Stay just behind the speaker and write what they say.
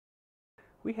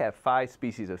We have 5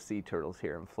 species of sea turtles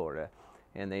here in Florida,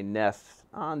 and they nest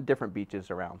on different beaches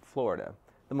around Florida.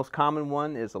 The most common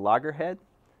one is a loggerhead.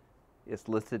 It's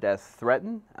listed as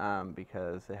threatened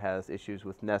because it has issues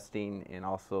with nesting and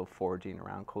also foraging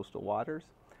around coastal waters.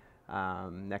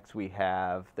 Next we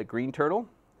have the green turtle.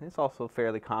 It's also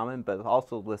fairly common, but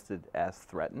also listed as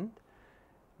threatened.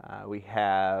 We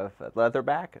have a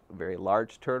leatherback, a very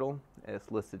large turtle.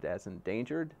 It's listed as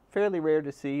endangered. Fairly rare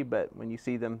to see, but when you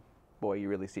see them, boy, you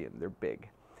really see them. They're big.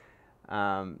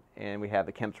 And we have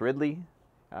the Kemp's Ridley.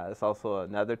 It's also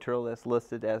another turtle that's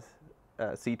listed as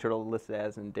sea turtle listed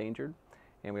as endangered.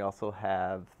 And we also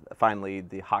have finally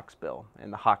the hawksbill,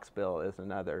 and the hawksbill is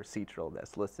another sea turtle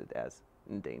that's listed as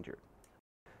endangered.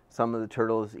 Some of the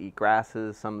turtles eat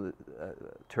grasses, some of the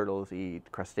turtles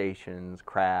eat crustaceans,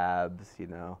 crabs,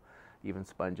 even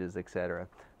sponges, etc.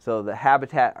 So the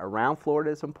habitat around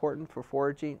Florida is important for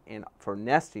foraging, and for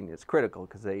nesting it's critical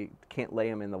because they can't lay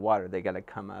them in the water. They got to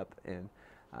come up and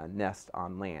nest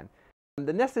on land.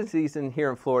 The nesting season here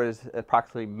in Florida is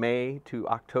approximately May to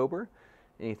October.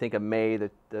 And you think of May,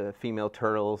 the female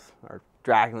turtles are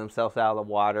dragging themselves out of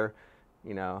the water.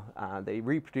 They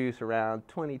reproduce around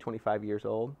 20-25 years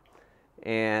old,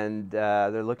 and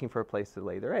they're looking for a place to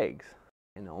lay their eggs.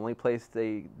 And the only place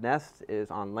they nest is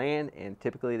on land, and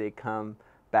typically they come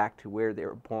back to where they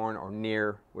were born or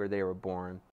near where they were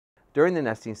born. During the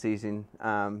nesting season,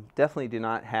 definitely do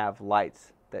not have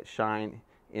lights that shine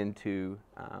onto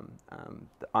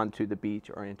the beach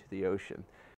or into the ocean,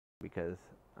 because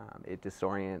it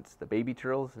disorients the baby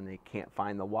turtles and they can't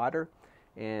find the water.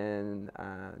 And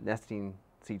nesting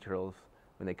sea turtles,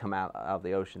 when they come out of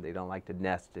the ocean, they don't like to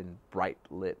nest in bright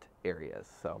lit areas.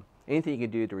 So anything you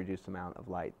can do to reduce the amount of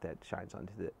light that shines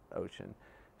onto the ocean,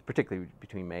 particularly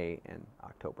between May and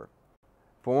October.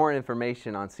 For more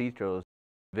information on sea turtles,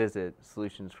 visit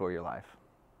Solutions for Your Life.